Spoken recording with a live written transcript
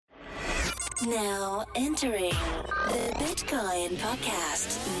Now entering the Bitcoin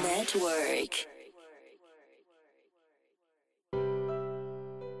Podcast Network.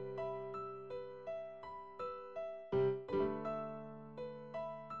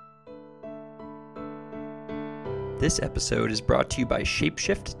 This episode is brought to you by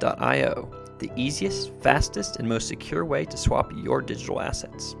Shapeshift.io, the easiest, fastest, and most secure way to swap your digital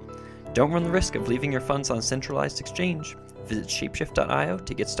assets. Don't run the risk of leaving your funds on a centralized exchange. Visit Shapeshift.io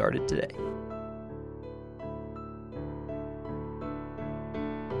to get started today.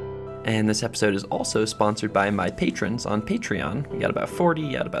 And this episode is also sponsored by my patrons on Patreon. We got about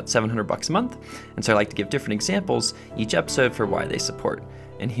 40 at about $700 a month, and so I like to give different examples each episode for why they support.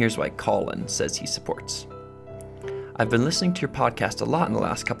 And here's why Colin says he supports. I've been listening to your podcast a lot in the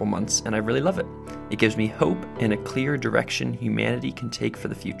last couple months, and I really love it. It gives me hope and a clear direction humanity can take for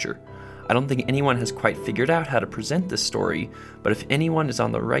the future. I don't think anyone has quite figured out how to present this story, but if anyone is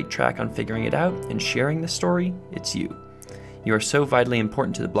on the right track on figuring it out and sharing the story, it's you. You are so vitally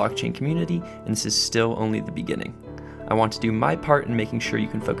important to the blockchain community, and this is still only the beginning. I want to do my part in making sure you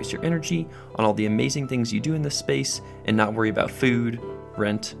can focus your energy on all the amazing things you do in this space and not worry about food,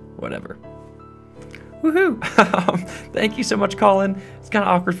 rent, whatever. Woohoo! Thank you so much, Colin. It's kind of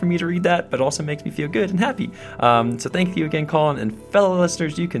awkward for me to read that, but also makes me feel good and happy. So thank you again, Colin, and fellow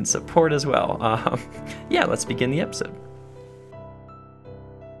listeners, you can support as well. Let's begin the episode.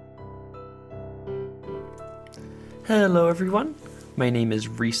 Hello, everyone. My name is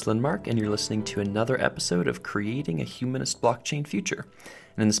Reese Lindmark, and you're listening to another episode of Creating a Humanist Blockchain Future.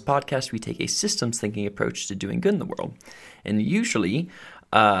 And in this podcast, we take a systems thinking approach to doing good in the world. And usually,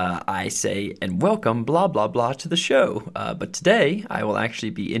 I say, and welcome, blah, blah, blah, to the show. But today, I will actually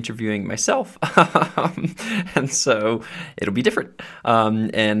be interviewing myself. And so it'll be different.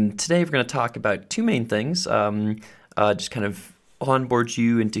 And today, we're going to talk about two main things. Just kind of onboard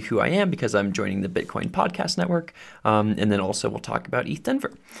you into who I am because I'm joining the Bitcoin Podcast Network. And then also we'll talk about ETH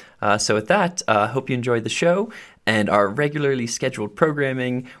Denver. So with that, hope you enjoyed the show and our regularly scheduled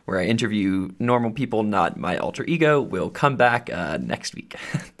programming where I interview normal people, not my alter ego, will come back next week.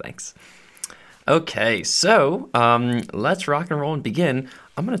 Thanks. Okay, so let's rock and roll and begin.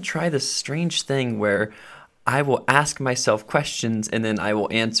 I'm going to try this strange thing where I will ask myself questions and then I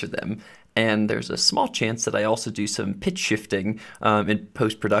will answer them. And there's a small chance that I also do some pitch shifting in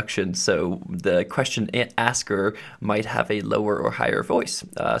post-production, so the question asker might have a lower or higher voice.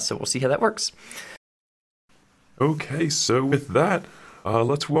 So we'll see how that works. Okay, so with that,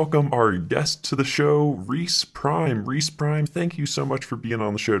 let's welcome our guest to the show, Reese Prime. Reese Prime, thank you so much for being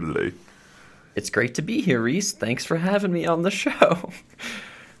on the show today. It's great to be here, Reese. Thanks for having me on the show.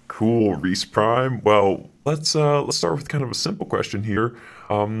 Cool, Reese Prime. Well, let's start with kind of a simple question here.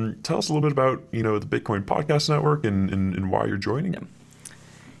 Tell us a little bit about, the Bitcoin Podcast Network and why you're joining them.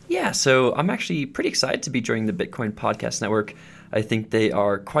 Yeah, so I'm actually pretty excited to be joining the Bitcoin Podcast Network. I think they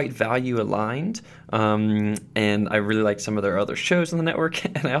are quite value aligned, and I really like some of their other shows on the network,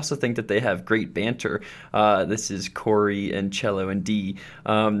 and I also think that they have great banter. This is Corey and Cello and Dee.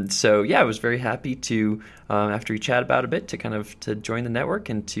 I was very happy to, after we chat about a bit, to join the network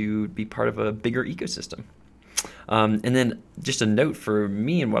and to be part of a bigger ecosystem. And then just a note for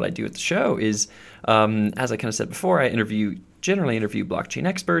me and what I do at the show is, as I kind of said before, I generally interview blockchain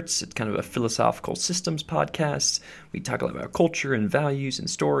experts. It's kind of a philosophical systems podcast. We talk a lot about culture and values and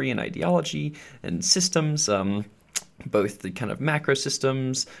story and ideology and systems, both the kind of macro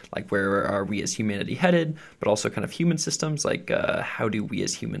systems, like where are we as humanity headed, but also kind of human systems, like how do we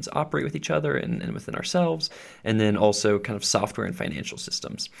as humans operate with each other and within ourselves, and then also kind of software and financial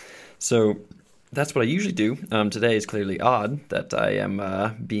systems. So that's what I usually do. Today is clearly odd that I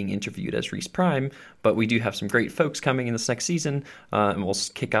am being interviewed as Reese Prime, but we do have some great folks coming in this next season, and we'll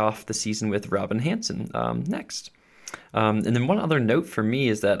kick off the season with Robin Hanson next. And then one other note for me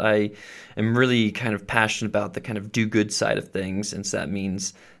is that I am really kind of passionate about the kind of do-good side of things, and so that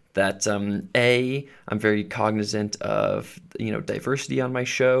means that I'm very cognizant of diversity on my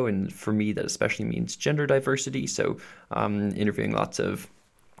show, and for me that especially means gender diversity. So interviewing lots of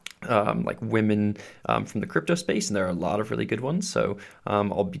like women from the crypto space, and there are a lot of really good ones. So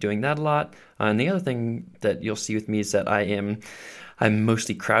I'll be doing that a lot. And the other thing that you'll see with me is that I'm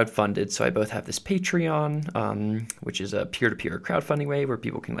mostly crowdfunded. So I both have this Patreon, which is a peer-to-peer crowdfunding way where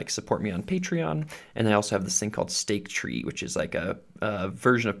people can support me on Patreon. And I also have this thing called Stake Tree, which is like a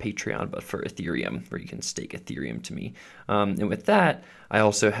version of Patreon, but for Ethereum, where you can stake Ethereum to me. And with that, I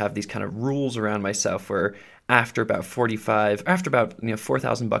also have these kind of rules around myself where after about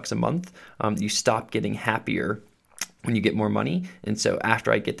 $4,000 a month, you stop getting happier when you get more money. And so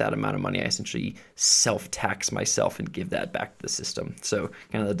after I get that amount of money, I essentially self-tax myself and give that back to the system. So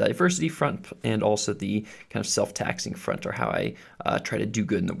kind of the diversity front and also the kind of self-taxing front are how I try to do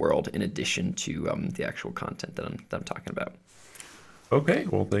good in the world in addition to the actual content that I'm talking about. Okay,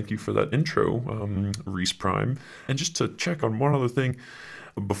 well, thank you for that intro, Reese Prime. And just to check on one other thing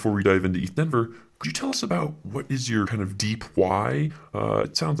before we dive into ETH Denver, could you tell us about what is your kind of deep why?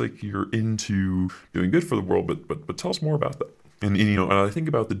 It sounds like you're into doing good for the world, but tell us more about that. And I think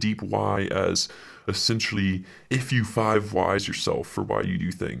about the deep why as essentially if you 5 whys yourself for why you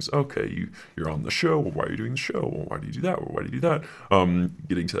do things. Okay, you're on the show. Well, why are you doing the show? Well, why do you do that? Well, why do you do that?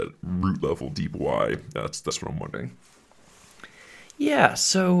 Getting to that root level deep why. That's what I'm wondering. Yeah,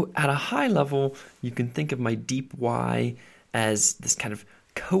 so at a high level, you can think of my deep why as this kind of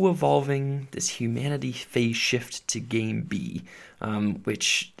co-evolving this humanity phase shift to game B,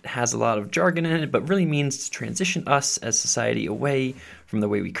 which has a lot of jargon in it, but really means to transition us as society away from the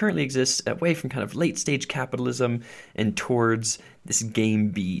way we currently exist, away from kind of late stage capitalism and towards this game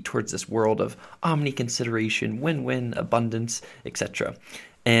B, towards this world of omni-consideration, win-win, abundance, etc.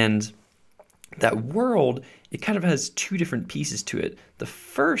 And that world, it kind of has 2 different pieces to it. The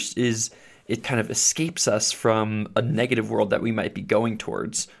first is it kind of escapes us from a negative world that we might be going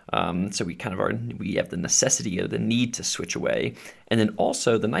towards. So we have the necessity or the need to switch away. And then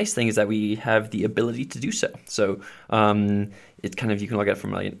also the nice thing is that we have the ability to do so. So it's kind of, you can look at it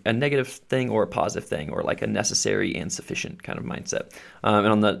from a negative thing or a positive thing, or like a necessary and sufficient kind of mindset. And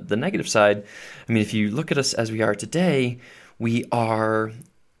on the negative side, I mean, if you look at us as we are today, we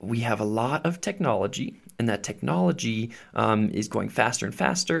have a lot of technology, and that technology is going faster and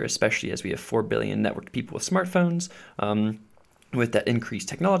faster, especially as we have 4 billion networked people with smartphones. With that increased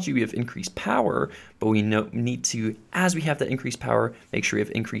technology, we have increased power, but we need to, as we have that increased power, make sure we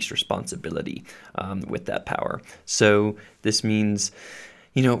have increased responsibility with that power. So this means,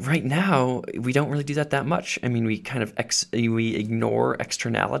 right now, we don't really do that much. I mean, we kind of we ignore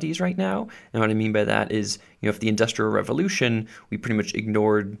externalities right now. And what I mean by that is, if the Industrial Revolution, we pretty much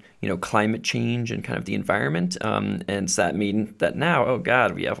ignored, climate change and kind of the environment. And so that means that now, oh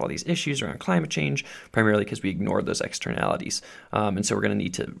God, we have all these issues around climate change, primarily because we ignored those externalities. And so we're going to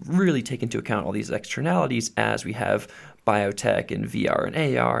need to really take into account all these externalities as we have biotech and VR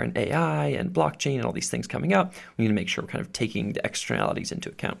and AR and AI and blockchain and all these things coming up. We need to make sure we're kind of taking the externalities into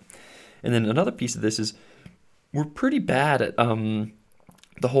account. And then another piece of this is we're pretty bad at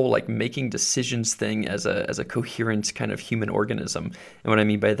the whole making decisions thing as a coherent kind of human organism. And what I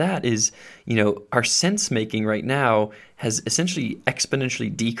mean by that is, our sense making right now has essentially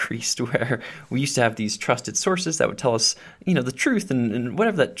exponentially decreased, where we used to have these trusted sources that would tell us, the truth, and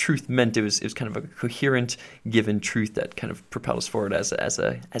whatever that truth meant, it was kind of a coherent given truth that kind of propelled us forward as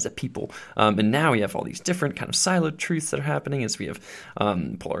a people. And now we have all these different kind of siloed truths that are happening as we have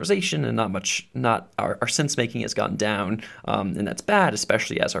polarization and our sense making has gone down, and that's bad,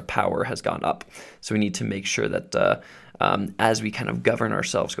 especially as our power has gone up. So we need to make sure that as we kind of govern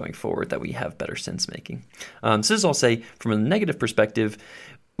ourselves going forward, that we have better sense making. So this is all say, from a negative perspective,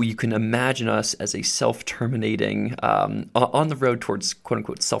 you can imagine us as a self-terminating, on the road towards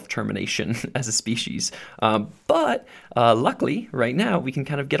quote-unquote self-termination as a species. But luckily, right now, we can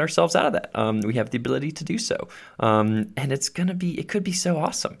kind of get ourselves out of that. We have the ability to do so. And it could be so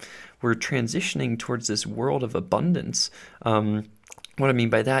awesome. We're transitioning towards this world of abundance. What I mean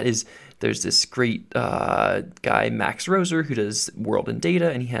by that is there's this great guy, Max Roser, who does world and data,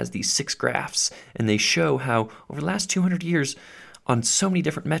 and he has these 6 graphs, and they show how over the last 200 years, on so many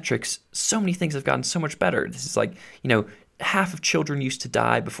different metrics, so many things have gotten so much better. This is half of children used to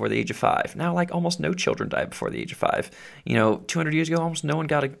die before the age of 5. Now, almost no children die before the age of 5. 200 years ago, almost no one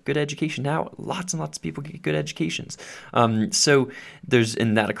got a good education. Now, lots and lots of people get good educations. So there's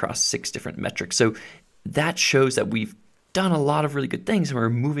in that across 6 different metrics. So that shows that we've done a lot of really good things, and we're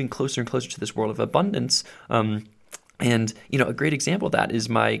moving closer and closer to this world of abundance. And a great example of that is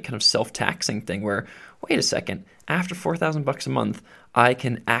my kind of self-taxing thing, where, wait a second, after $4,000 a month, I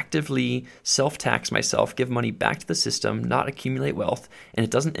can actively self-tax myself, give money back to the system, not accumulate wealth, and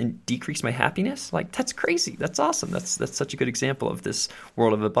it doesn't decrease my happiness. That's crazy. That's awesome. That's such a good example of this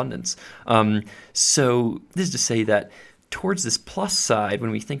world of abundance. So this is to say that towards this plus side,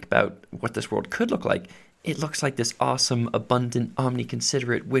 when we think about what this world could look like, it looks like this awesome, abundant,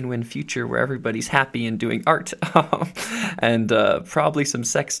 omni-considerate, win-win future where everybody's happy and doing art. And probably some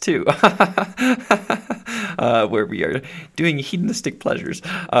sex too. where we are doing hedonistic pleasures.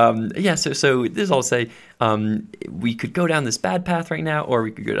 So this is all to say, we could go down this bad path right now, or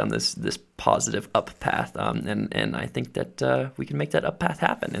we could go down this positive up path, and I think that we can make that up path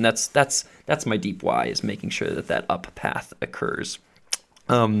happen, and that's my deep why, is making sure that up path occurs.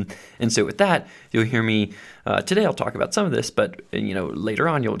 And so with that, you'll hear me today. I'll talk about some of this, but later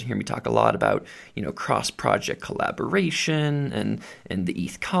on you'll hear me talk a lot about cross-project collaboration and the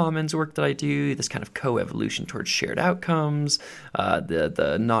ETH Commons work that I do. This kind of co-evolution towards shared outcomes,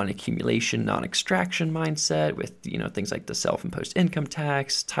 the non-accumulation, non-extraction mindset with things like the self-imposed income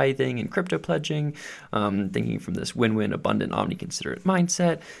tax, tithing, and crypto pledging. Thinking from this win-win, abundant, omni-considerate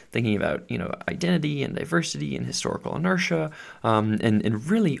mindset. Thinking about identity and diversity and historical inertia, and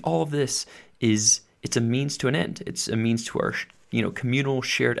really all of this it's a means to an end. It's a means to our communal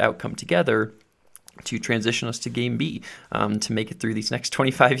shared outcome together, to transition us to game B, to make it through these next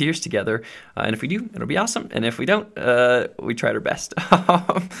 25 years together. And if we do, it'll be awesome. And if we don't, we tried our best.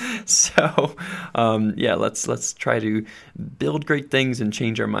 Let's try to build great things and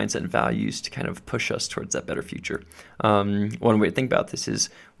change our mindset and values to kind of push us towards that better future. One way to think about this is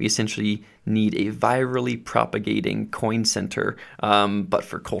we essentially need a virally propagating coin center, but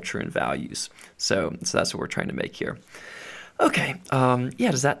for culture and values. So that's what we're trying to make here. Okay.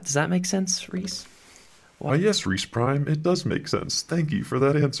 Does that make sense, Reese? Yes, Reese Prime, it does make sense. Thank you for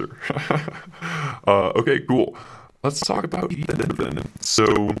that answer. Okay, cool. Let's talk about ETH then. So,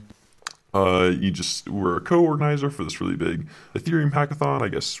 you were a co-organizer for this really big Ethereum hackathon. I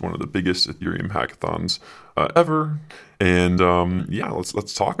guess one of the biggest Ethereum hackathons ever. And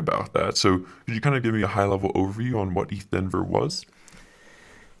let's talk about that. So, could you kind of give me a high-level overview on what ETH Denver was?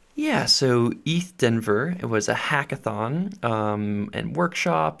 Yeah, so ETH Denver, it was a hackathon and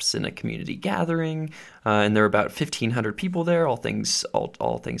workshops and a community gathering, and there were about 1,500 people there, all things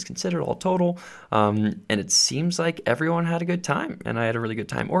considered, all total, and it seems like everyone had a good time, and I had a really good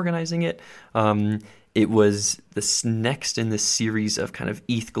time organizing it. It was this next in this series of kind of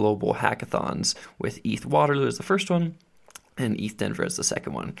ETH Global hackathons, with ETH Waterloo as the first one, and ETH Denver as the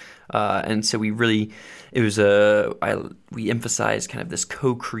second one. And so we emphasized kind of this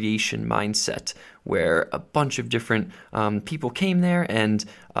co-creation mindset, where a bunch of different people came there, and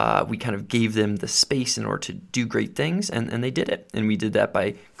we kind of gave them the space in order to do great things, and they did it. And we did that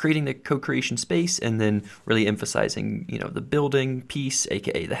by creating the co-creation space, and then really emphasizing, the building piece,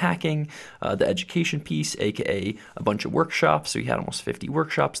 aka the hacking, the education piece, aka a bunch of workshops. So we had almost 50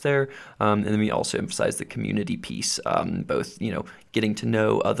 workshops there, and then we also emphasized the community piece, both getting to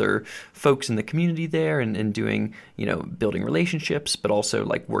know other folks in the community there, and doing building relationships, but also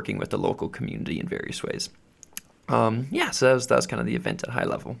like working with the local community in various ways. So that was kind of the event at high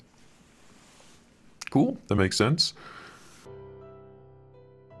level. Cool, that makes sense.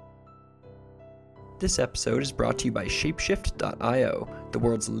 This episode is brought to you by Shapeshift.io, the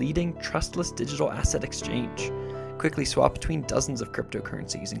world's leading trustless digital asset exchange. Quickly swap between dozens of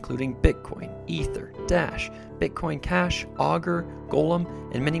cryptocurrencies, including Bitcoin, Ether, Dash, Bitcoin Cash, Augur, Golem,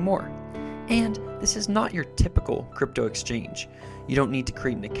 and many more. And this is not your typical crypto exchange. You don't need to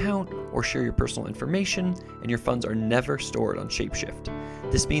create an account or share your personal information, and your funds are never stored on Shapeshift.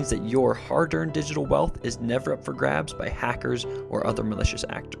 This means that your hard-earned digital wealth is never up for grabs by hackers or other malicious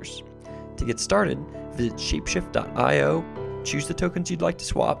actors. To get started, visit Shapeshift.io, choose the tokens you'd like to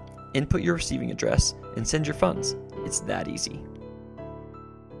swap, input your receiving address, and send your funds. It's that easy.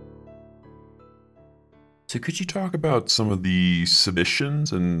 So could you talk about some of the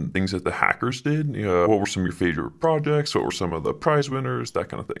submissions and things that the hackers did? What were some of your favorite projects? What were some of the prize winners? That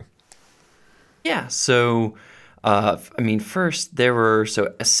kind of thing. Yeah, so first there were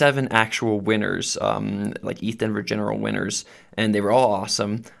 7 actual winners, like ETH Denver general winners, and they were all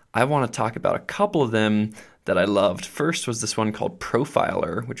awesome. I want to talk about a couple of them that I loved. First was this one called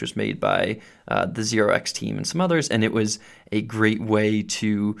Profiler, which was made by the 0x team and some others, and it was a great way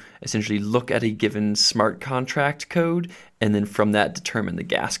to essentially look at a given smart contract code and then from that determine the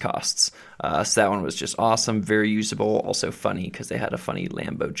gas costs. So that one was just awesome, very usable, also funny because they had a funny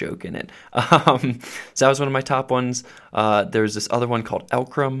Lambo joke in it. So that was one of my top ones. There was this other one called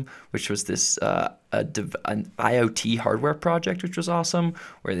Elkrum, which was this an IoT hardware project, which was awesome,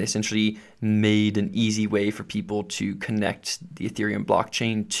 where they essentially made an easy way for people to connect the Ethereum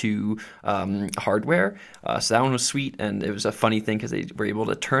blockchain to hardware. So that one was sweet, and it was a funny thing because they were able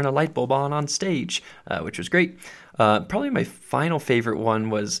to turn a light bulb on stage, which was great. Probably my final favorite one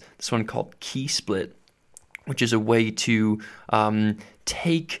was this one called Key Split, which is a way to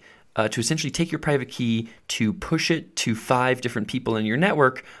essentially take your private key, to push it to 5 different people in your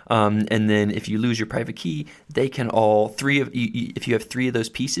network, and then if you lose your private key, they can if you have 3 of those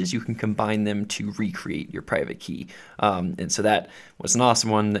pieces, you can combine them to recreate your private key. And so that was an awesome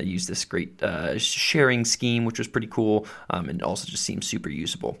one that used this great sharing scheme, which was pretty cool, and also just seems super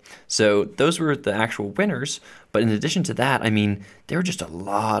usable. So those were the actual winners. But in addition to that, I mean, there were just a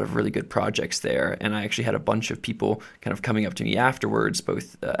lot of really good projects there. And I actually had a bunch of people kind of coming up to me afterwards,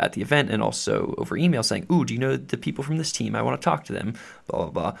 both at the event and also over email saying, "Ooh, do you know the people from this team? I want to talk to them," blah,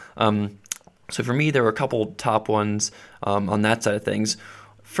 blah, blah. So for me, there were a couple top ones on that side of things.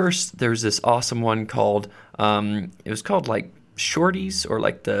 First, there's this awesome one called, it was called like Shorties, or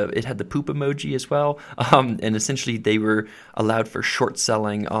like it had the poop emoji as well, and essentially they were allowed for short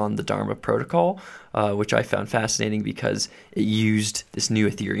selling on the Dharma protocol, which I found fascinating because it used this new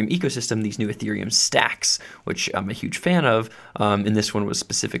Ethereum ecosystem, these new Ethereum stacks, which I'm a huge fan of, and this one was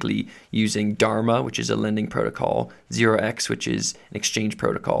specifically using Dharma, which is a lending protocol, 0x, which is an exchange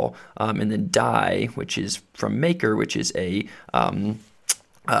protocol, and then DAI, which is from Maker, which is a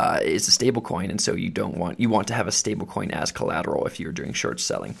stable coin, and so you want to have a stable coin as collateral if you're doing short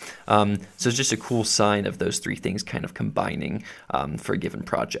selling. So it's just a cool sign of those 3 things kind of combining for a given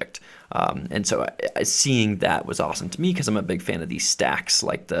project. And so seeing that was awesome to me because I'm a big fan of these stacks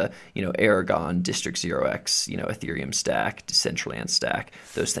like the Aragon, District 0x, Ethereum stack, Decentraland stack,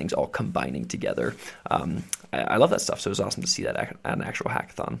 those things all combining together. I love that stuff, so it was awesome to see that at an actual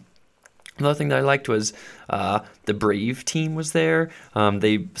hackathon. Another thing that I liked was the Brave team was there.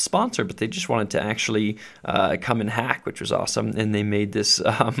 They sponsored, but they just wanted to actually come and hack, which was awesome. And they made this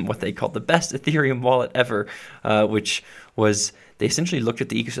what they called the best Ethereum wallet ever, which was they essentially looked at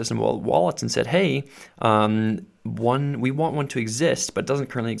the ecosystem of wallets and said, hey, we want one to exist, but doesn't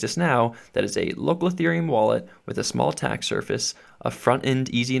currently exist now, that is a local Ethereum wallet with a small attack surface, a front end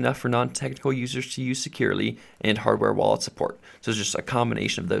easy enough for non-technical users to use securely, and hardware wallet support. So it's just a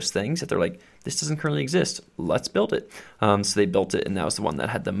combination of those things that they're like, this doesn't currently exist, let's build it. So they built it, and that was the one that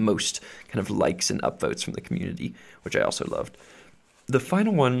had the most kind of likes and upvotes from the community, which I also loved. The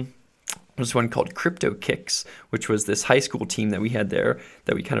final one was one called Crypto Kicks, which was this high school team that we had there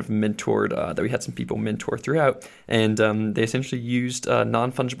that we kind of mentored, that we had some people mentor throughout. And they essentially used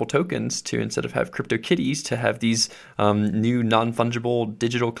non-fungible tokens to, instead of have crypto kitties, to have these new non-fungible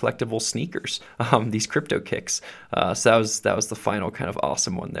digital collectible sneakers, these Crypto Kicks. So that was the final kind of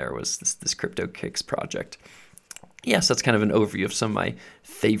awesome one there, was this Crypto Kicks project. Yes, that's kind of an overview of some of my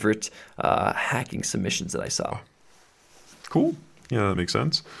favorite hacking submissions that I saw. Cool. Yeah, that makes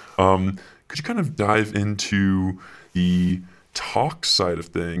sense. Could you kind of dive into the talk side of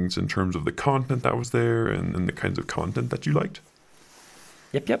things in terms of the content that was there and the kinds of content that you liked?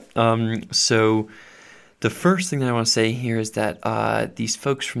 Yep. So the first thing that I want to say here is that these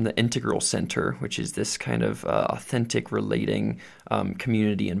folks from the Integral Center, which is this kind of authentic relating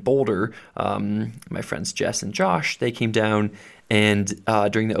community in Boulder, my friends Jess and Josh, they came down, and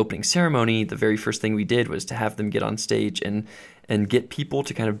during the opening ceremony, the very first thing we did was to have them get on stage and get people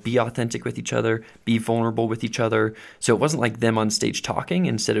to kind of be authentic with each other, be vulnerable with each other. So it wasn't like them on stage talking.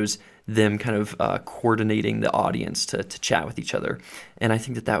 Instead, it was them kind of coordinating the audience to chat with each other. And I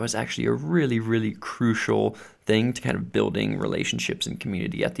think that was actually a really, really crucial thing to kind of building relationships and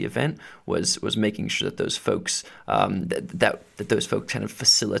community at the event, was making sure that those folks that those folks kind of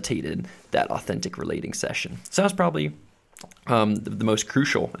facilitated that authentic relating session. So that was probably the most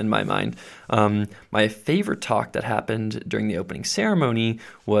crucial in my mind. My favorite talk that happened during the opening ceremony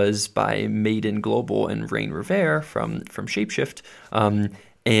was by Maiden Global and Rain Rivere from Shapeshift.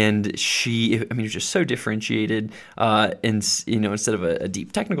 And she, I mean, it was just so differentiated. And, instead of a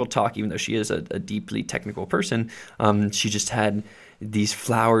deep technical talk, even though she is a deeply technical person, she just had these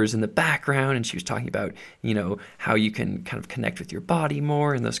flowers in the background, and she was talking about, how you can kind of connect with your body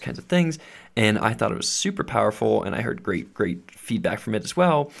more and those kinds of things. And I thought it was super powerful, and I heard great feedback from it as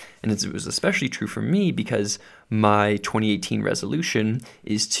well. And it was especially true for me because my 2018 resolution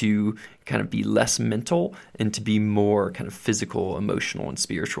is to kind of be less mental and to be more kind of physical, emotional, and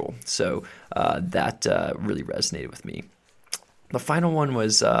spiritual. So that really resonated with me. The final one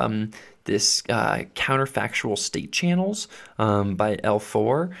was this counterfactual state channels by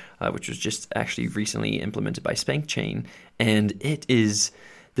L4, which was just actually recently implemented by SpankChain. And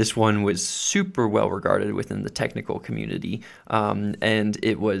this one was super well regarded within the technical community. And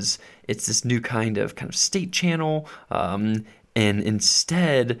it's this new kind of state channel. And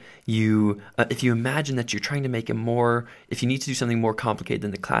instead, if you imagine that you're trying to make if you need to do something more complicated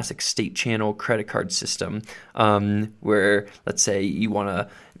than the classic state channel credit card system, where let's say you want to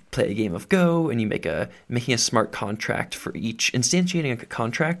play a game of Go, and you making a smart contract for each, instantiating a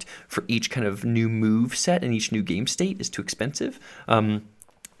contract for each kind of new move set and each new game state is too expensive.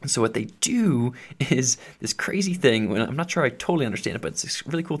 So what they do is this crazy thing, I'm not sure I totally understand it, but it's this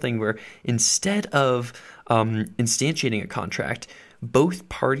really cool thing where instead of instantiating a contract, both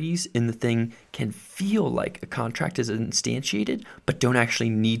parties in the thing can feel like a contract is instantiated, but don't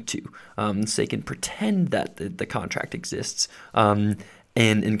actually need to. So they can pretend that the contract exists,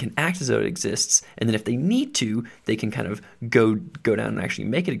 and can act as though it exists. And then if they need to, they can kind of go down and actually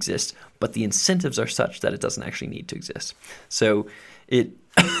make it exist. But the incentives are such that it doesn't actually need to exist. So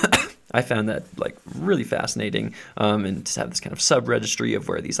I found that like really fascinating, and to have this kind of sub-registry of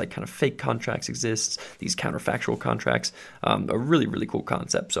where these like kind of fake contracts exist, these counterfactual contracts, a really, really cool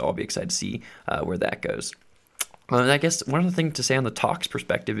concept. So I'll be excited to see where that goes. And I guess one other thing to say on the talks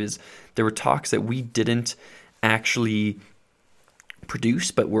perspective is there were talks that we didn't actually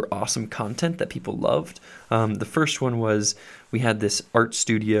produce, but were awesome content that people loved. The first one was we had this art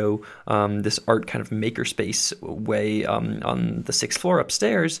studio, this art kind of makerspace way on the 6th floor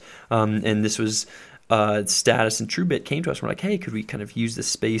upstairs, and this was Status and TrueBit came to us and were like, hey, could we kind of use this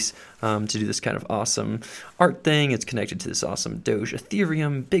space to do this kind of awesome art thing? It's connected to this awesome Doge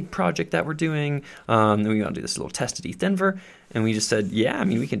Ethereum big project that we're doing, and we want to do this little test at ETH Denver. And we just said, yeah, I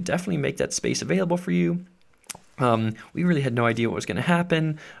mean, we can definitely make that space available for you. We really had no idea what was going to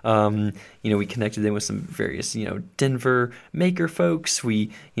happen. We connected in with some various, Denver maker folks.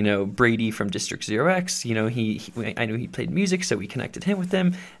 We, Brady from District 0x, I knew he played music, so we connected him with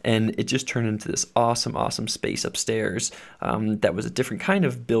them, and it just turned into this awesome space upstairs that was a different kind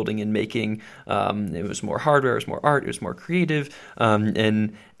of building and making. It was more hardware, it was more art, it was more creative,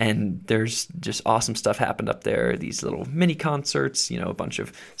 and there's just awesome stuff happened up there. These little mini concerts, a bunch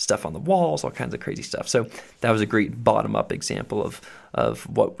of stuff on the walls, all kinds of crazy stuff. So that was a great bottom-up example of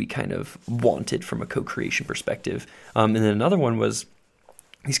what we kind of wanted from a co-creation perspective. And then another one was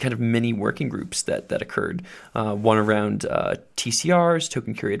these kind of mini working groups that occurred. One around TCRs,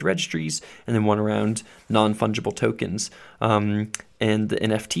 token curated registries, and then one around non-fungible tokens. And the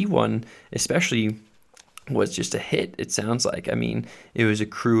NFT one especially was just a hit, it sounds like. I mean, it was a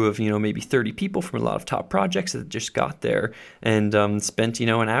crew of, maybe 30 people from a lot of top projects that just got there and spent, an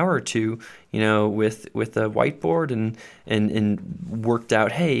hour or two, with a whiteboard and worked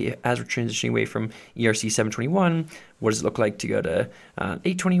out, hey, as we're transitioning away from ERC 721, what does it look like to go to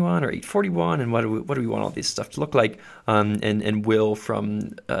 821 or 841, and what do we want all this stuff to look like? And Will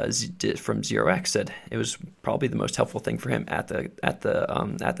from 0x said it was probably the most helpful thing for him at the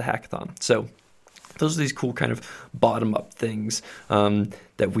hackathon. So those are these cool kind of bottom-up things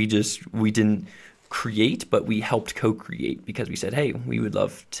that we didn't create, but we helped co-create because we said, hey, we would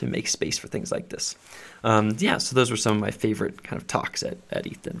love to make space for things like this. So those were some of my favorite kind of talks at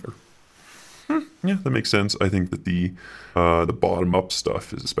ETH Denver. Yeah, that makes sense. I think that the bottom-up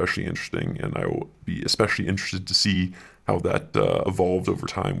stuff is especially interesting, and I will be especially interested to see how that evolved over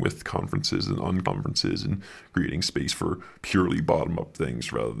time with conferences and unconferences and creating space for purely bottom-up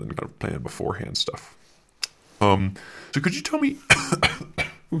things rather than kind of planned beforehand stuff. So could you tell me...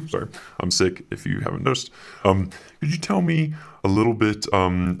 Sorry, I'm sick if you haven't noticed. Could you tell me a little bit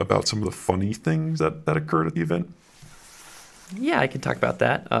about some of the funny things that occurred at the event? Yeah, I can talk about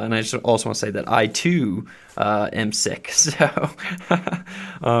that. And I just also want to say that I, too, am sick. So,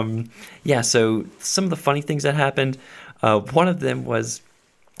 so some of the funny things that happened, one of them was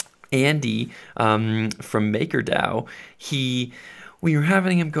Andy from MakerDAO. We were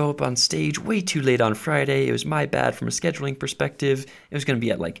having him go up on stage way too late on Friday. It was my bad from a scheduling perspective. It was going to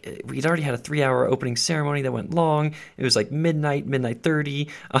be at we'd already had a 3-hour opening ceremony that went long. It was like midnight 30.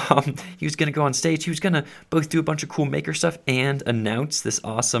 He was going to go on stage. He was going to both do a bunch of cool maker stuff and announce this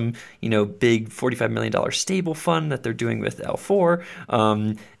awesome, big $45 million stable fund that they're doing with L4.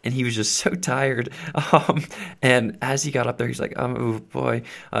 And he was just so tired. And as he got up there, he's like, oh boy,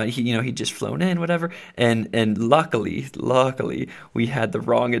 he'd just flown in, whatever. And luckily, we had the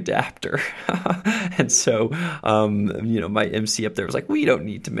wrong adapter. And so, my MC up there was like, we don't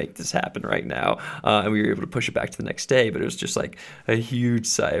need to make this happen right now. And we were able to push it back to the next day. But it was just like a huge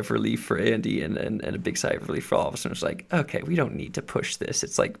sigh of relief for Andy and a big sigh of relief for all of us. And it was like, okay, we don't need to push this.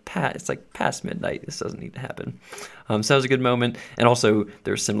 It's like past midnight. This doesn't need to happen. So that was a good moment. And also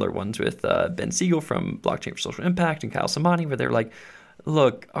there's similar ones with Ben Siegel from Blockchain for Social Impact and Kyle Samani, where they're like,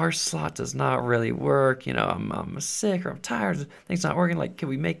 look, our slot does not really work. I'm sick or I'm tired. Things not working. Like, can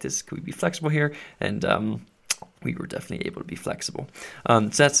we make this? Can we be flexible here? And we were definitely able to be flexible. So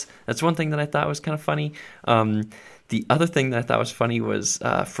that's one thing that I thought was kind of funny. The other thing that I thought was funny was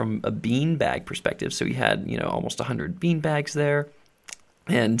from a beanbag perspective. So we had almost 100 beanbags there.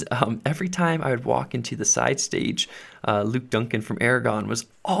 And every time I would walk into the side stage, Luke Duncan from Aragon was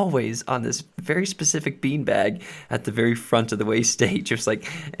always on this very specific beanbag at the very front of the way stage.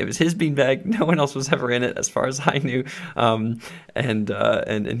 It was his beanbag. No one else was ever in it, as far as I knew.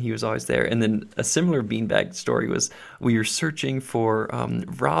 And he was always there. And then a similar beanbag story was we were searching for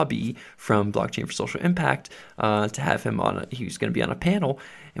Robbie from Blockchain for Social Impact to have him on. He was going to be on a panel.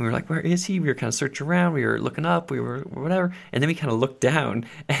 And we were like, where is he? We were kind of searching around. We were looking up. We were whatever. And then we kind of looked down,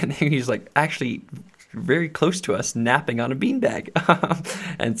 and he was like actually very close to us, napping on a beanbag.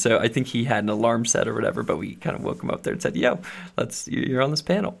 And so I think he had an alarm set or whatever, but we kind of woke him up there and said, yo, you're on this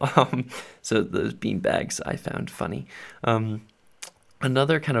panel. So those beanbags I found funny.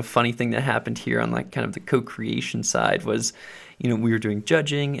 Another kind of funny thing that happened here on like kind of the co-creation side was, we were doing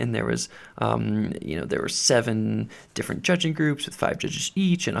judging, and there was, there were 7 different judging groups with 5 judges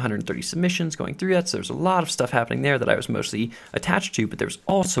each and 130 submissions going through that. So there was a lot of stuff happening there that I was mostly attached to, but there was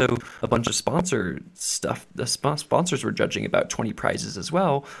also a bunch of sponsor stuff. The sponsors were judging about 20 prizes as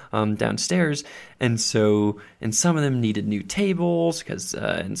well downstairs. And some of them needed new tables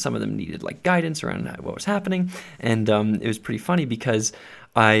and some of them needed like guidance around what was happening. And it was pretty funny because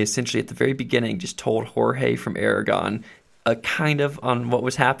I essentially at the very beginning just told Jorge from Aragon kind of on what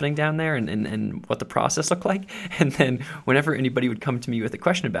was happening down there and what the process looked like. And then whenever anybody would come to me with a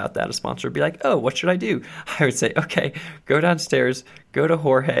question about that, a sponsor would be like, oh, what should I do? I would say, okay, go downstairs, go to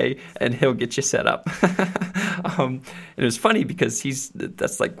Jorge, and he'll get you set up. And it was funny because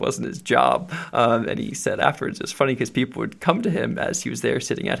that's wasn't his job. And he said afterwards, it was funny because people would come to him as he was there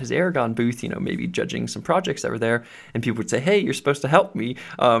sitting at his Aragon booth, maybe judging some projects that were there. And people would say, hey, you're supposed to help me.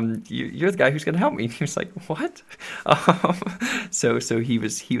 You're the guy who's going to help me. And he was like, what? So he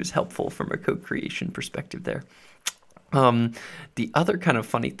was helpful from a co-creation perspective there. The other kind of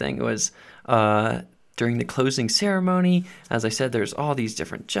funny thing was during the closing ceremony, as I said, there's all these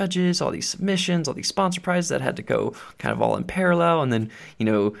different judges, all these submissions, all these sponsor prizes that had to go kind of all in parallel. And then,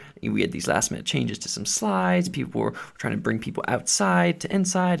 we had these last minute changes to some slides. People were trying to bring people outside to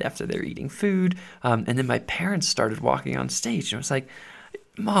inside after they're eating food. And then my parents started walking on stage. And I was like,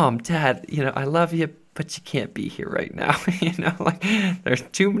 Mom, Dad, I love you, but you can't be here right now. There's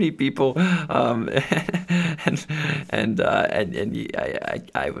too many people, and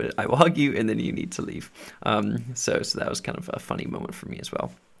I will hug you, and then you need to leave. So that was kind of a funny moment for me as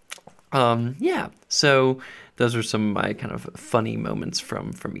well. So those are some of my kind of funny moments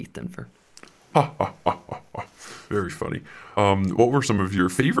from ETH Denver. Very funny. What were some of your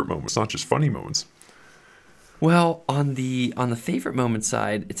favorite moments? Not just funny moments. Well, on the favorite moment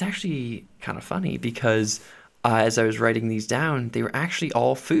side, it's actually kind of funny because as I was writing these down, they were actually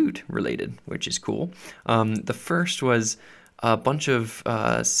all food related, which is cool. The first was a bunch of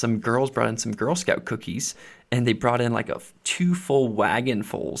some girls brought in some Girl Scout cookies, and they brought in 2 full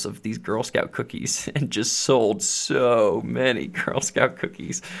wagonfuls of these Girl Scout cookies and just sold so many Girl Scout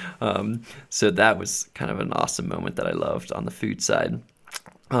cookies. So that was kind of an awesome moment that I loved on the food side.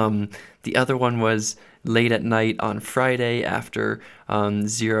 The other one was late at night on Friday after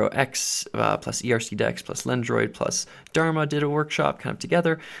 0x plus ERC Dex plus Lendroid plus Dharma did a workshop kind of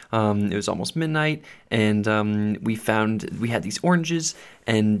together. It was almost midnight, and we had these oranges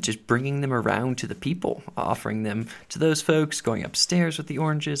and just bringing them around to the people, offering them to those folks, going upstairs with the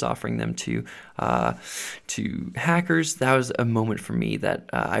oranges, offering them to hackers. That was a moment for me that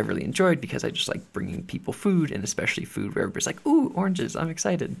I really enjoyed because I just like bringing people food, and especially food where everybody's like, ooh, oranges, I'm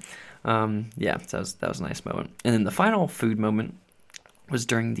excited. So that was a nice moment. And then the final food moment was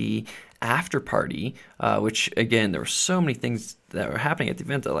during the after party, which again, there were so many things that were happening at the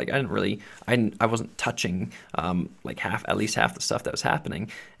event that I wasn't touching at least half the stuff that was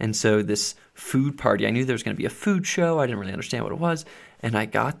happening. And so this food party, I knew there was going to be a food show. I didn't really understand what it was. And I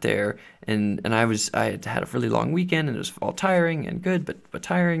got there, and I had had a really long weekend, and it was all tiring and good, but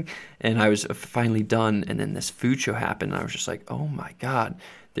tiring. And I was finally done, and then this food show happened, and I was just like, oh my God.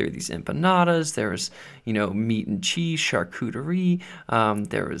 There were these empanadas, there was, meat and cheese, charcuterie,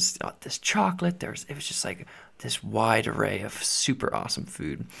 there was this chocolate, it was just like this wide array of super awesome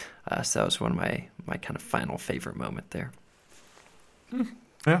food. So that was one of my kind of final favorite moment there.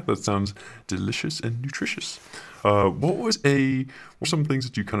 Yeah, that sounds delicious and nutritious. What were some things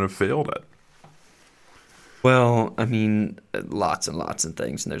that you kind of failed at? Well, I mean, lots and lots of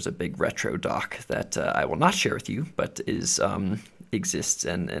things, and there's a big retro doc that I will not share with you, but exists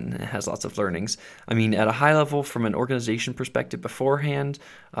and has lots of learnings. I mean, at a high level, from an organization perspective beforehand,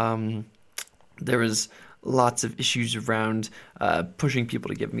 there was lots of issues around pushing people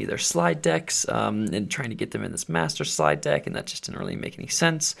to give me their slide decks and trying to get them in this master slide deck, and that just didn't really make any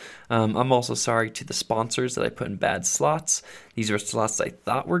sense. I'm also sorry to the sponsors that I put in bad slots. These are slots I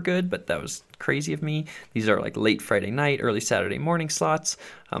thought were good, but that was crazy of me. These are like late Friday night, early Saturday morning slots,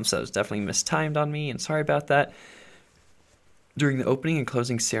 so it was definitely mistimed on me, and sorry about that. During the opening and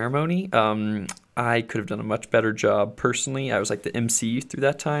closing ceremony, I could have done a much better job personally. I was like the MC through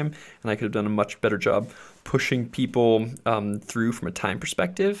that time, and I could have done a much better job pushing people through from a time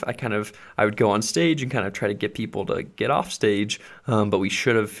perspective. I would go on stage and kind of try to get people to get off stage, but we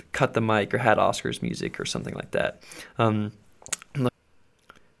should have cut the mic or had Oscars music or something like that. And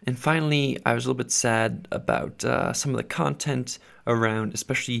finally, I was a little bit sad about some of the content around,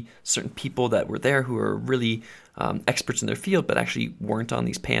 especially certain people that were there who are really experts in their field, but actually weren't on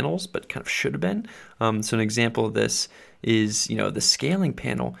these panels, but kind of should have been. So an example of this is, the scaling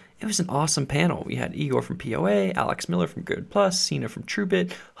panel. It was an awesome panel. We had Igor from POA, Alex Miller from Good Plus, Sina from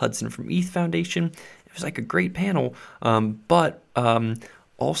TrueBit, Hudson from ETH Foundation. It was like a great panel, but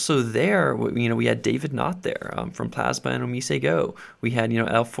also there, we had David Knott there from Plasma and Omise Go. We had,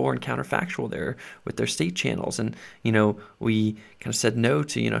 L4 and Counterfactual there with their state channels. And, we kind of said no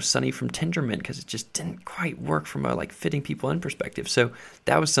to, Sunny from Tendermint because it just didn't quite work from a fitting people in perspective. So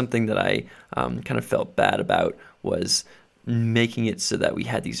that was something that I kind of felt bad about, was making it so that we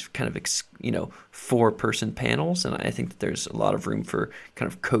had these kind of, 4-person panels. And I think that there's a lot of room for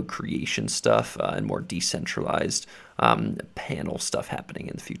kind of co-creation stuff and more decentralized panel stuff happening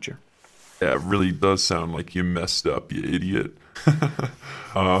in the future. Yeah, it really does sound like you messed up, you idiot.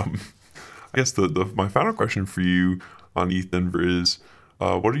 I guess my final question for you on ETH Denver is,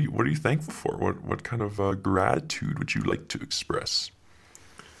 what are you thankful for? What kind of gratitude would you like to express?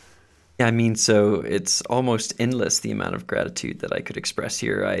 Yeah, so it's almost endless, the amount of gratitude that I could express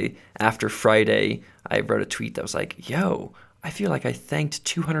here. After Friday, I wrote a tweet that was like, yo, I feel like I thanked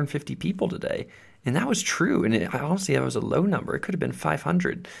 250 people today. And that was true. And honestly, that was a low number. It could have been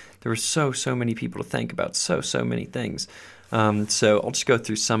 500. There were so many people to thank about so many things. So I'll just go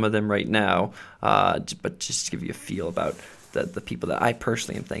through some of them right now, but just to give you a feel about the people that I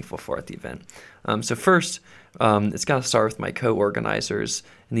personally am thankful for at the event. So first, it's got to start with my co-organizers,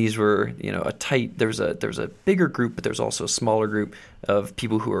 and these were, a tight. There was a bigger group, but there's also a smaller group of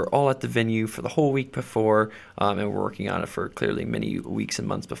people who were all at the venue for the whole week before, and were working on it for clearly many weeks and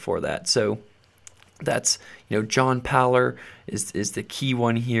months before that. So that's, John Paller is the key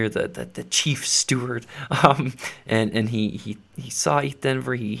one here, the chief steward, and he saw ETH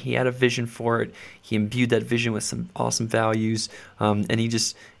Denver. He had a vision for it. He imbued that vision with some awesome values, and he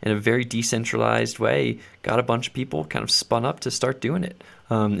just, in a very decentralized way, got a bunch of people kind of spun up to start doing it.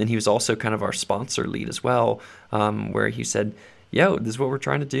 And he was also kind of our sponsor lead as well, where he said, yo, this is what we're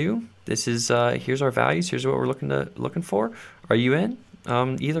trying to do. This is here's our values. Here's what we're looking for. Are you in?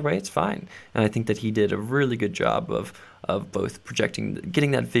 Either way, it's fine. And I think that he did a really good job of both projecting,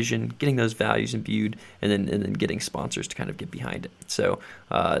 getting that vision, getting those values imbued, and then getting sponsors to kind of get behind it. So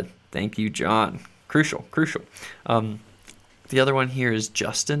thank you, John. Crucial. The other one here is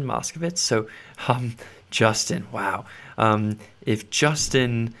Justin Moskovitz. So Justin, wow. If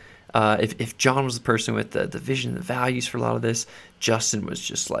Justin... if John was the person with the vision and the values for a lot of this, Justin was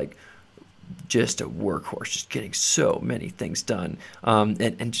just a workhorse, just getting so many things done,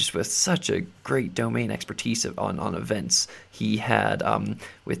 and just with such a great domain expertise on events. He had,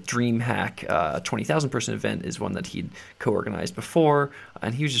 with DreamHack, a 20,000 person event is one that he'd co-organized before,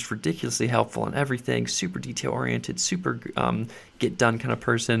 and he was just ridiculously helpful on everything, super detail-oriented, super get-done kind of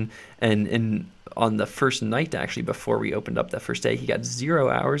person, and on the first night, actually, before we opened up that first day, he got 0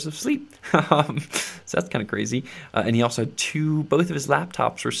 hours of sleep. So that's kind of crazy. And he also had both of his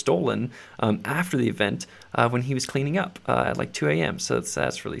laptops were stolen after the event when he was cleaning up at 2 a.m. So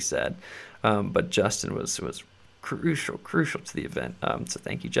that's really sad. But Justin was crucial to the event. So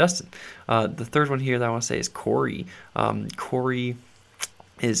thank you, Justin. The third one here that I want to say is Corey. Corey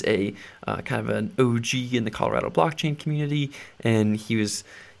is a kind of an OG in the Colorado blockchain community, and he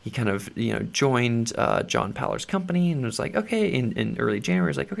kind of, joined John Paller's company and was like, okay, in early January,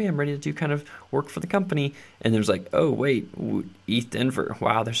 was like, okay, I'm ready to do kind of work for the company. And there's like, oh, wait, ETH Denver.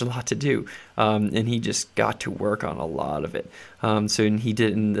 Wow, there's a lot to do. And he just got to work on a lot of it. So he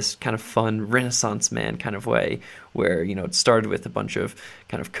did it in this kind of fun Renaissance man kind of way, where, it started with a bunch of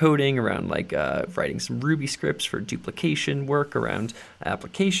kind of coding around like writing some Ruby scripts for duplication work around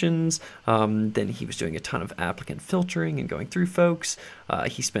applications. Then he was doing a ton of applicant filtering and going through folks.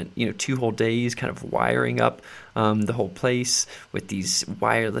 He spent 2 whole days kind of wiring up the whole place with these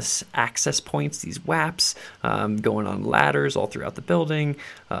wireless access points, these WAPs, going on ladders all throughout the building.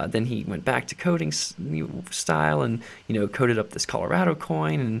 Then he went back to coding style and coded up this Colorado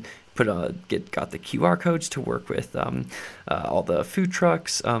coin and got the QR codes to work with all the food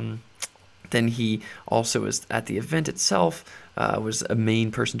trucks. Then he also was at the event itself, was a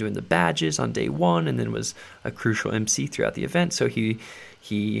main person doing the badges on day 1, and then was a crucial MC throughout the event. So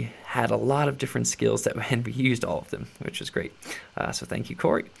he had a lot of different skills and we used all of them, which was great. So thank you,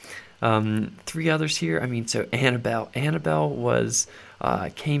 Corey. 3 others here. So Annabelle was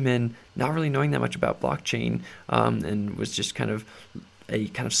came in not really knowing that much about blockchain, and was just kind of a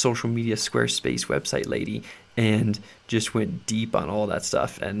kind of social media Squarespace website lady, and just went deep on all that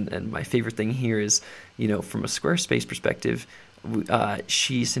stuff. And my favorite thing here is, from a Squarespace perspective,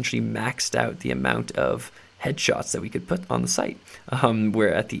 she essentially maxed out the amount of headshots that we could put on the site,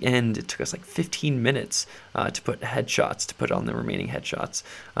 where at the end it took us like 15 minutes to put on the remaining headshots,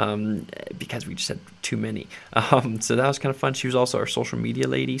 because we just had too many. So that was kind of fun. She was also our social media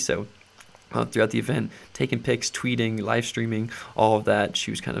lady, so throughout the event, taking pics, tweeting, live streaming, all of that.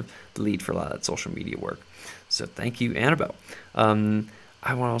 She was kind of the lead for a lot of that social media work. So thank you, Annabelle. I want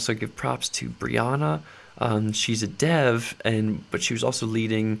to also give props to Brianna. She's a dev, but she was also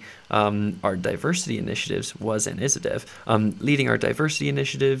leading our diversity initiatives, and is a dev, leading our diversity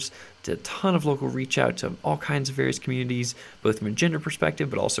initiatives, did a ton of local reach out to all kinds of various communities, both from a gender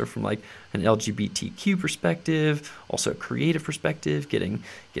perspective, but also from like an LGBTQ perspective, also a creative perspective, getting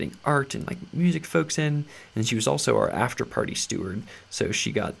art and like music folks in. And she was also our after party steward. So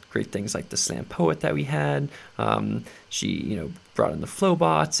she got great things like the slam poet that we had. She, brought in the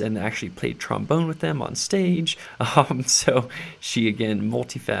Flowbots and actually played trombone with them on stage. So she, again,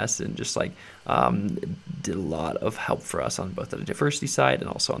 multifaceted and just like did a lot of help for us on both the diversity side and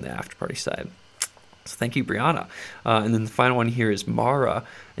also on the after party side. So thank you, Brianna. And then the final one here is Mara.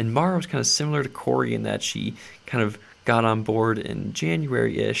 And Mara was kind of similar to Corey in that she kind of got on board in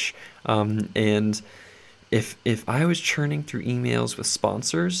January-ish. And if I was churning through emails with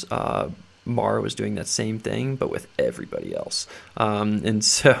sponsors, Mara was doing that same thing, but with everybody else. And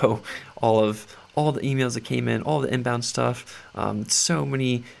so all the emails that came in, all the inbound stuff, so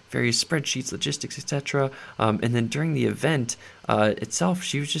many various spreadsheets, logistics, etc. And then during the event itself,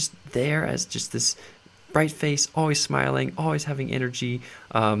 she was just there as just this bright face, always smiling, always having energy,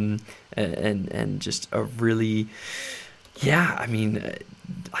 and just a really,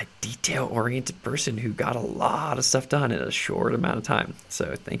 like detail-oriented person who got a lot of stuff done in a short amount of time.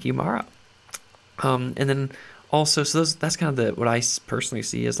 So thank you, Mara. And then also, so that's kind of what I personally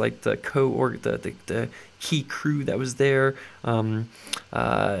see as like the the key crew that was there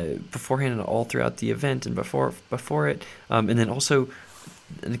beforehand and all throughout the event and before it, and then also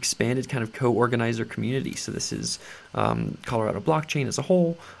an expanded kind of co-organizer community. So this is Colorado blockchain as a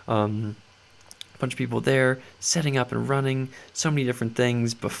whole. Bunch of people there setting up and running so many different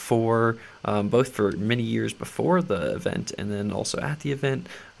things before, both for many years before the event and then also at the event.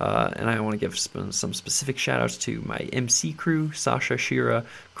 And I want to give some specific shout outs to my MC crew, Sasha, Shira,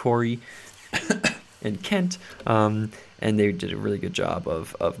 Corey, and Kent. And they did a really good job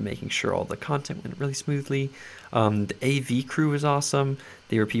of making sure all the content went really smoothly. The AV crew was awesome.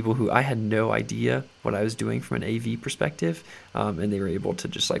 They were people who I had no idea what I was doing from an AV perspective, and they were able to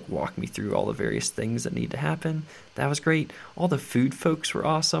just like walk me through all the various things that need to happen. That was great. All the food folks were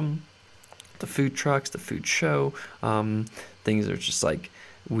awesome. The food trucks, the food show, things are just like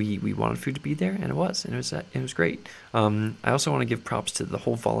we wanted food to be there, and it was great. I also want to give props to the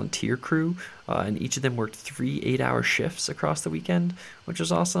whole volunteer crew, and each of them worked 3 8-hour shifts across the weekend, which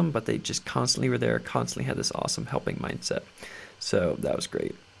was awesome. But they just constantly were there, constantly had this awesome helping mindset. So that was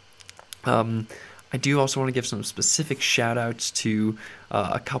great. I do also want to give some specific shout outs to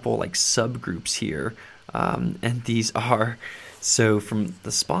a couple like subgroups here, and these are so from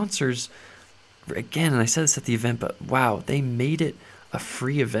the sponsors. Again, and I said this at the event, but wow, they made it a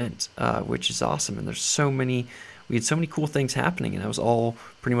free event, which is awesome. And we had so many cool things happening, and that was all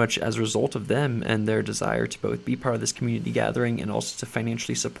pretty much as a result of them and their desire to both be part of this community gathering and also to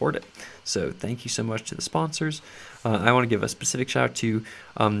financially support it. So thank you so much to the sponsors. I want to give a specific shout out to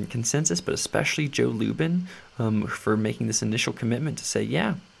Consensus, but especially Joe Lubin, for making this initial commitment to say,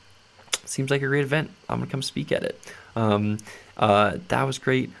 yeah, seems like a great event. I'm going to come speak at it. That was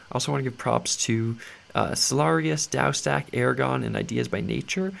great. I also want to give props to Solarius, Dowstack, Aragon, and Ideas by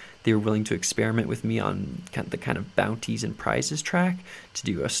Nature. They were willing to experiment with me on the kind of bounties and prizes track to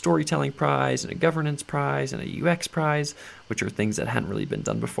do a storytelling prize and a governance prize and a UX prize, which are things that hadn't really been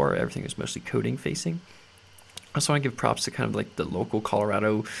done before. Everything was mostly coding facing. I also want to give props to kind of like the local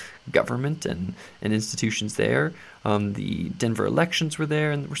Colorado government and institutions there. The Denver elections were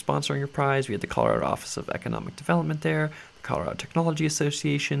there and were sponsoring a prize. We had the Colorado Office of Economic Development there, the Colorado Technology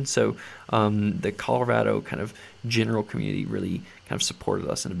Association. So the Colorado kind of general community really kind of supported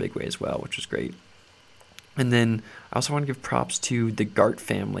us in a big way as well, which was great. And then I also want to give props to the Gart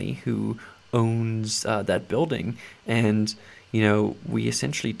family who owns that building. And we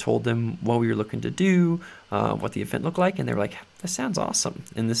essentially told them what we were looking to do, what the event looked like, and they were like, that sounds awesome.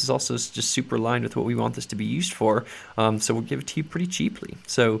 And this is also just super aligned with what we want this to be used for, so we'll give it to you pretty cheaply.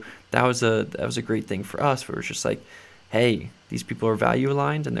 So that was a great thing for us, where it was just like, hey, these people are value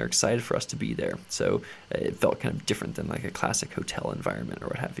aligned and they're excited for us to be there. So it felt kind of different than like a classic hotel environment or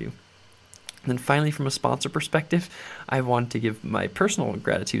what have you. And then finally, from a sponsor perspective, I want to give my personal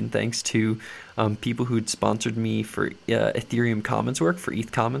gratitude and thanks to people who'd sponsored me for Ethereum Commons work, for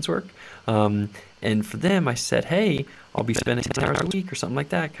ETH Commons work. And for them, I said, hey, I'll be spending 10 hours a week or something like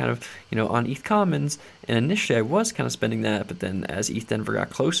that, kind of, on ETH Commons. And initially, I was kind of spending that, but then as ETH Denver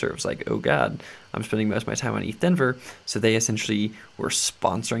got closer, it was like, oh God, I'm spending most of my time on ETH Denver. So they essentially were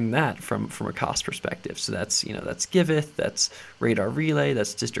sponsoring that from a cost perspective. So that's, that's Giveth, that's Radar Relay,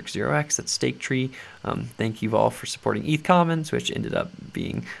 that's District 0x, that's Stake Tree. Thank you all for supporting ETH Commons, which ended up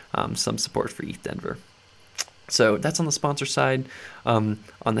being some support for ETH Denver. So that's on the sponsor side. On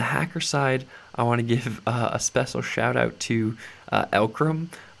the hacker side, I want to give a special shout out to Elkram,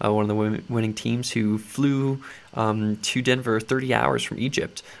 one of the winning teams who flew to Denver 30 hours from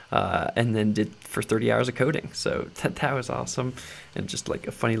Egypt and then did for 30 hours of coding. So that was awesome, and just like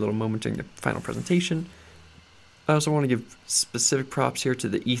a funny little moment during the final presentation. I also want to give specific props here to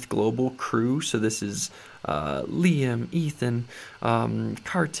the ETH Global crew. So this is Liam, Ethan,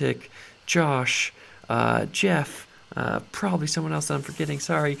 Kartik, Josh, Jeff, probably someone else that I'm forgetting,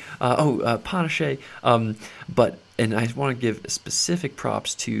 sorry. Panashe. And I want to give specific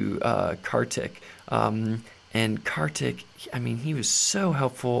props to Kartik. And Kartik, he was so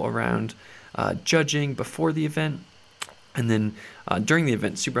helpful around judging before the event. And then during the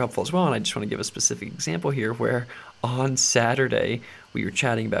event, super helpful as well. And I just want to give a specific example here where on Saturday we were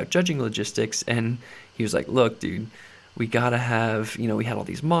chatting about judging logistics, and he was like, look, dude, we got to have, we had all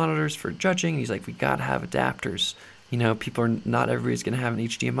these monitors for judging. He's like, we got to have adapters. Not everybody's going to have an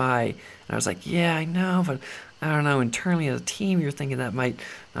HDMI. And I was like, yeah, I know, but I don't know, internally as a team, you're thinking that might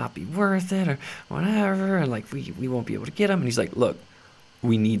not be worth it or whatever. And like, we won't be able to get them. And he's like, look,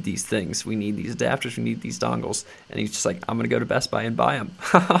 we need these things. We need these adapters. We need these dongles. And he's just like, I'm going to go to Best Buy and buy them.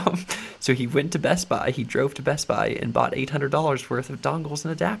 So he went to Best Buy. He drove to Best Buy and bought $800 worth of dongles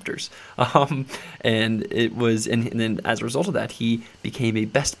and adapters. And then as a result of that, he became a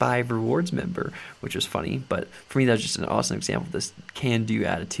Best Buy Rewards member, which was funny. But for me, that was just an awesome example of this can-do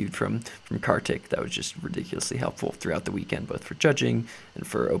attitude from Kartik that was just ridiculously helpful throughout the weekend, both for judging and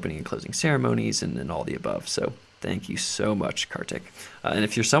for opening and closing ceremonies and all the above. So thank you so much, Kartik. And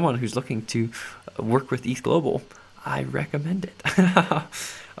if you're someone who's looking to work with ETH Global, I recommend it.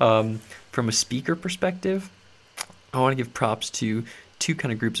 From a speaker perspective, I want to give props to two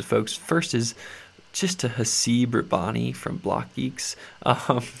kind of groups of folks. First is just to Hasib Rabbani from Block Geeks.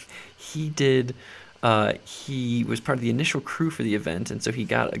 He was part of the initial crew for the event, and so he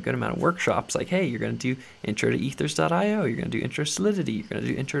got a good amount of workshops like, hey, you're going to do intro to ethers.io, you're going to do intro to Solidity, you're going to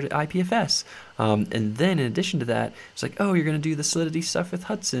do intro to IPFS. And then in addition to that, it's like, oh, you're going to do the Solidity stuff with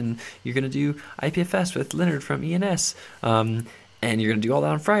Hudson, you're going to do IPFS with Leonard from ENS, and you're going to do all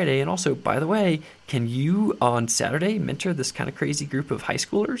that on Friday. And also, by the way, can you on Saturday mentor this kind of crazy group of high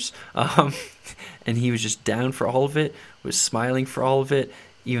schoolers? And he was just down for all of it, was smiling for all of it.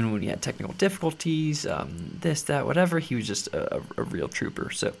 Even when he had technical difficulties, this, that, whatever, he was just a real trooper.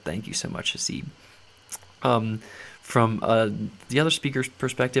 So thank you so much, Hasib. From the other speaker's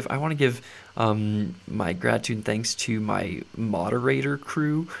perspective, I want to give my gratitude and thanks to my moderator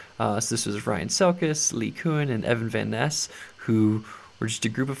crew. So this was Ryan Selkis, Lee Kuhn, and Evan Van Ness, who were just a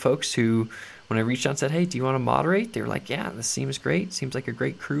group of folks who, when I reached out and said, hey, do you want to moderate? They were like, yeah, this seems great. Seems like a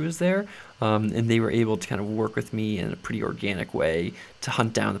great crew is there. And they were able to kind of work with me in a pretty organic way to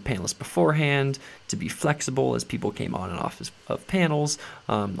hunt down the panelists beforehand, to be flexible as people came on and off of panels,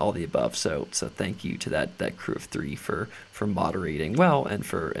 all the above. So thank you to that crew of three for moderating well and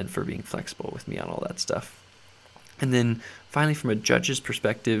for being flexible with me on all that stuff. And then finally, from a judge's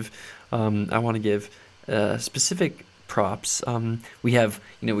perspective, I want to give specific props. We had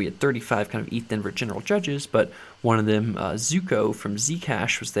 35 kind of ETH Denver general judges, but one of them, Zuko from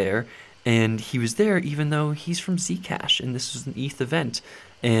Zcash, was there, and he was there even though he's from Zcash, and this was an ETH event,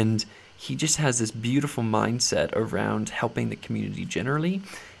 and he just has this beautiful mindset around helping the community generally.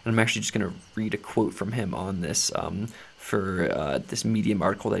 And I'm actually just going to read a quote from him on this for this Medium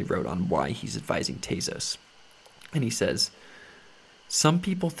article that he wrote on why he's advising Tezos. And he says, "Some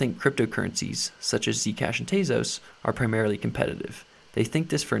people think cryptocurrencies, such as Zcash and Tezos, are primarily competitive. They think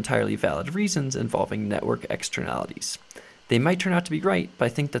this for entirely valid reasons involving network externalities. They might turn out to be right, but I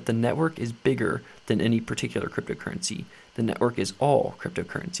think that the network is bigger than any particular cryptocurrency. The network is all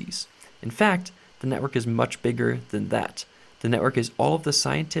cryptocurrencies. In fact, the network is much bigger than that. The network is all of the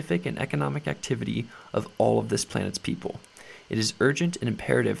scientific and economic activity of all of this planet's people. It is urgent and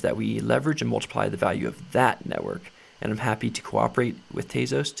imperative that we leverage and multiply the value of that network, and I'm happy to cooperate with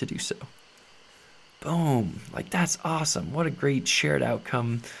Tezos to do so." Boom. Like, that's awesome. What a great shared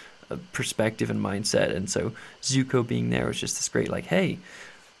outcome perspective and mindset. And so Zuko being there was just this great, like, hey,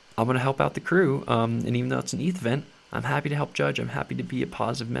 I'm going to help out the crew. And even though it's an ETH event, I'm happy to help judge. I'm happy to be a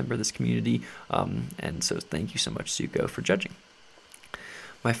positive member of this community. And so thank you so much, Zuko, for judging.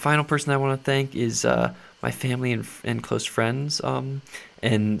 My final person I want to thank is my family and close friends.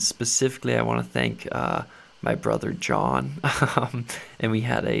 And specifically, I want to thank my brother, John. And we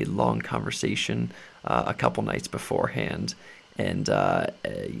had a long conversation a couple nights beforehand. And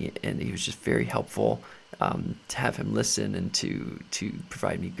he was just very helpful to have him listen and to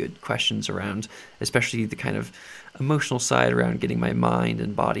provide me good questions around, especially the kind of emotional side around getting my mind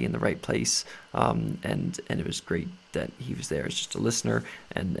and body in the right place. And it was great that he was there as just a listener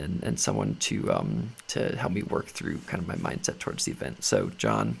and someone to help me work through kind of my mindset towards the event. So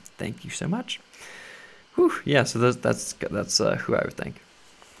John, thank you so much. Whew, yeah, so that's who I would thank.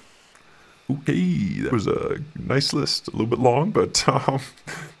 Okay, that was a nice list, a little bit long, but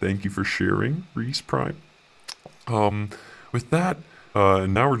thank you for sharing, Reese Prime. With that,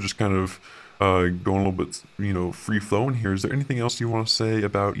 now we're just kind of going a little bit, free flowing here. Is there anything else you want to say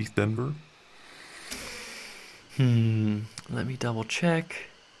about ETH Denver? Let me double check.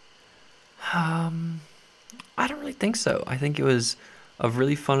 I don't really think so. I think it was a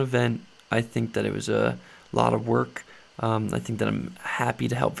really fun event. I think that it was a lot of work. I think that I'm happy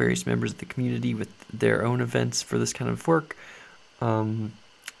to help various members of the community with their own events for this kind of work.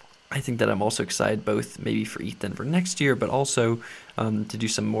 I think that I'm also excited both maybe for ETH Denver next year, but also to do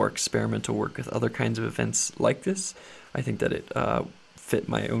some more experimental work with other kinds of events like this. I think that it fit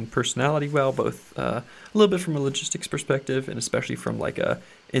my own personality well, both a little bit from a logistics perspective and especially from like a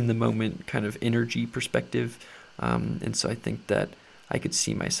in-the-moment kind of energy perspective. And so I think that I could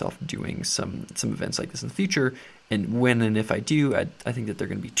see myself doing some events like this in the future. And when and if I do, I think that there are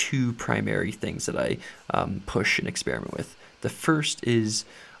going to be two primary things that I push and experiment with. The first is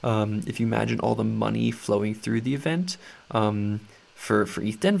if you imagine all the money flowing through the event, for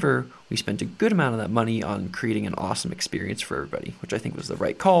ETH Denver, we spent a good amount of that money on creating an awesome experience for everybody, which I think was the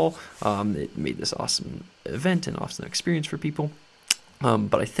right call. It made this awesome event and awesome experience for people.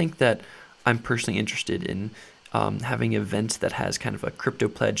 But I think that I'm personally interested in having an event that has kind of a crypto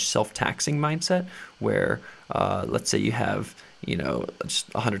pledge self-taxing mindset where let's say you have,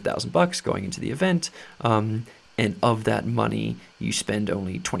 just $100,000 going into the event, and of that money, you spend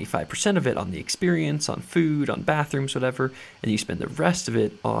only 25% of it on the experience, on food, on bathrooms, whatever, and you spend the rest of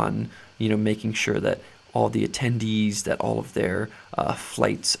it on, making sure that all the attendees, that all of their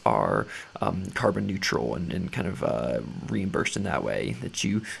flights are carbon neutral and kind of reimbursed in that way, that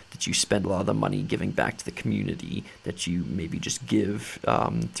you spend a lot of the money giving back to the community, that you maybe just give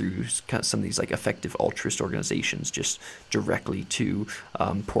through some of these like effective altruist organizations just directly to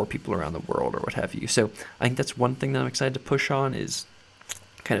poor people around the world or what have you. So I think that's one thing that I'm excited to push on is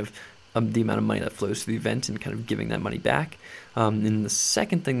kind of the amount of money that flows through the event and kind of giving that money back. And the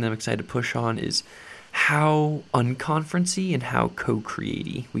second thing that I'm excited to push on is how unconferencey and how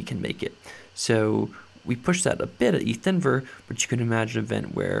co-creaty we can make it. So we pushed that a bit at ETH Denver, but you can imagine an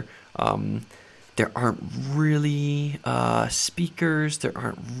event where there aren't really speakers, there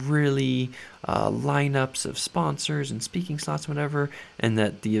aren't really lineups of sponsors and speaking slots, whatever, and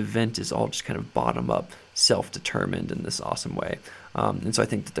that the event is all just kind of bottom-up, self-determined in this awesome way. And so I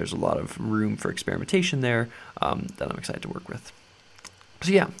think that there's a lot of room for experimentation there that I'm excited to work with.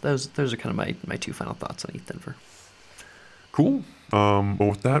 So yeah, those are kind of my two final thoughts on ETH Denver. Cool. Well,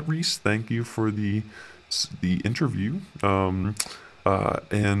 with that, Reese, thank you for the interview. And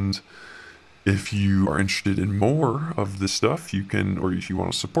If you are interested in more of this stuff, you can, or if you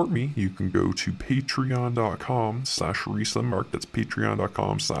want to support me, you can go to patreon.com/RhysLindmark. That's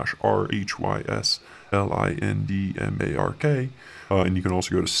patreon.com/RhysLindmark. And you can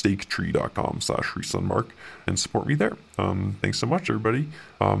also go to staketree.com/RhysLindmark and support me there. Thanks so much, everybody,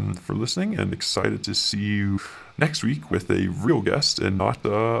 for listening, and excited to see you next week with a real guest and not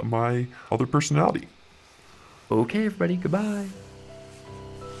my other personality. Okay, everybody, goodbye.